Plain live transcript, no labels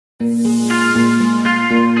Hello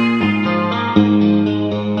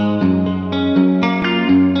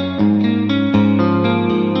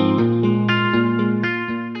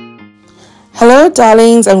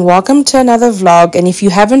darlings, and welcome to another vlog. And if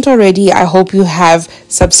you haven't already, I hope you have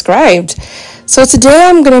subscribed. So today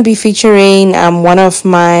I'm going to be featuring one of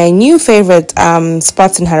my new favorite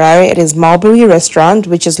spots in Harare. It is Mulberry restaurant,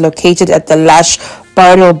 which is located at the lush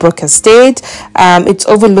Borrowdale Brooke estate. It's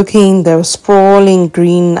overlooking the sprawling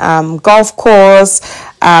green golf course.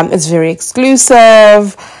 It's very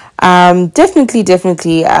exclusive.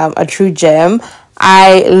 Definitely a true gem.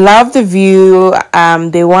 I love the view.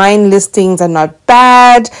 The wine listings are not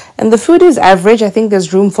bad, and the food is average. I think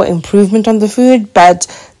there's room for improvement on the food, but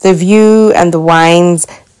the view and the wines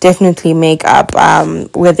definitely make up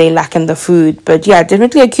where they lack in the food. But yeah,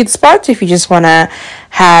 definitely a cute spot if you just want to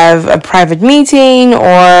have a private meeting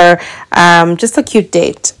or just a cute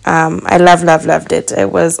date. I loved it.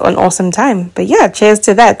 It was an awesome time. But yeah, cheers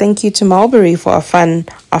to that. Thank you to Mulberry for a fun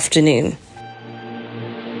afternoon.